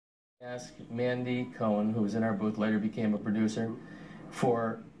Ask Mandy Cohen, who was in our booth, later became a producer,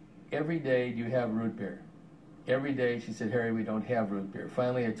 for every day, do you have root beer? Every day she said, Harry, we don't have root beer.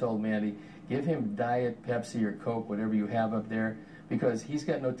 Finally, I told Mandy, give him Diet Pepsi or Coke, whatever you have up there, because he's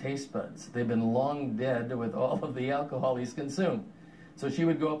got no taste buds. They've been long dead with all of the alcohol he's consumed. So she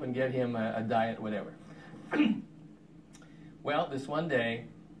would go up and get him a diet, whatever. Well, this one day,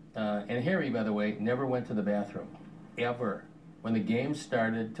 and Harry, by the way, never went to the bathroom, ever. When the game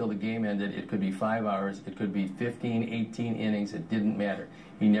started till the game ended, it could be 5 hours, it could be 15, 18 innings, it didn't matter.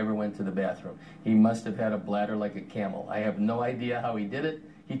 He never went to the bathroom. He must have had a bladder like a camel. I have no idea how he did it.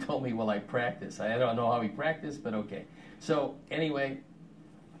 He told me, well, I practice. I don't know how he practiced, but okay. So anyway,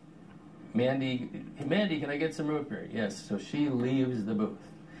 Mandy, can I get some root beer? Yes, so she leaves the booth.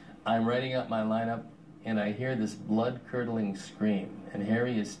 I'm writing up my lineup, and I hear this blood-curdling scream, and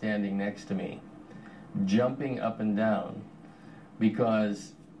Harry is standing next to me, jumping up and down,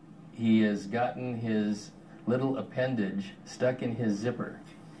 because he has gotten his little appendage stuck in his zipper.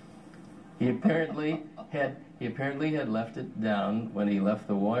 He apparently had left it down when he left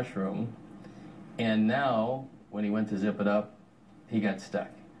the washroom, and now when he went to zip it up, he got stuck.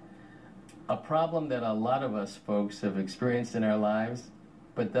 A problem that a lot of us folks have experienced in our lives,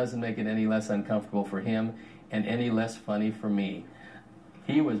 but doesn't make it any less uncomfortable for him and any less funny for me.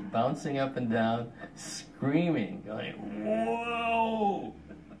 He was bouncing up and down, screaming, going, whoa!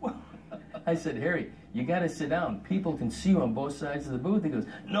 I said, Harry, you got to sit down. People can see you on both sides of the booth. He goes,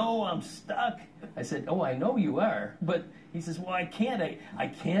 no, I'm stuck. I said, oh, I know you are. But he says, well, I can't. I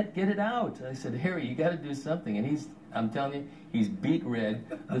can't get it out. I said, Harry, you got to do something. And I'm telling you, he's beet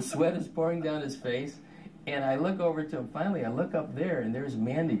red. The sweat is pouring down his face. And I look over to him. Finally, I look up there, and there's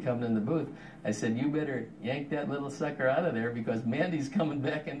Mandy coming in the booth. I said, you better yank that little sucker out of there because Mandy's coming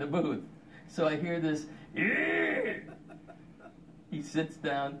back in the booth. So I hear this, he sits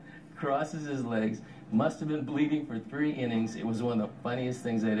down, crosses his legs, must have been bleeding for 3 innings. It was one of the funniest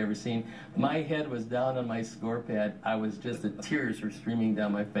things I'd ever seen. My head was down on my score pad. I was just, the tears were streaming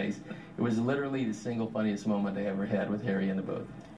down my face. It was literally the single funniest moment I ever had with Harry in the booth.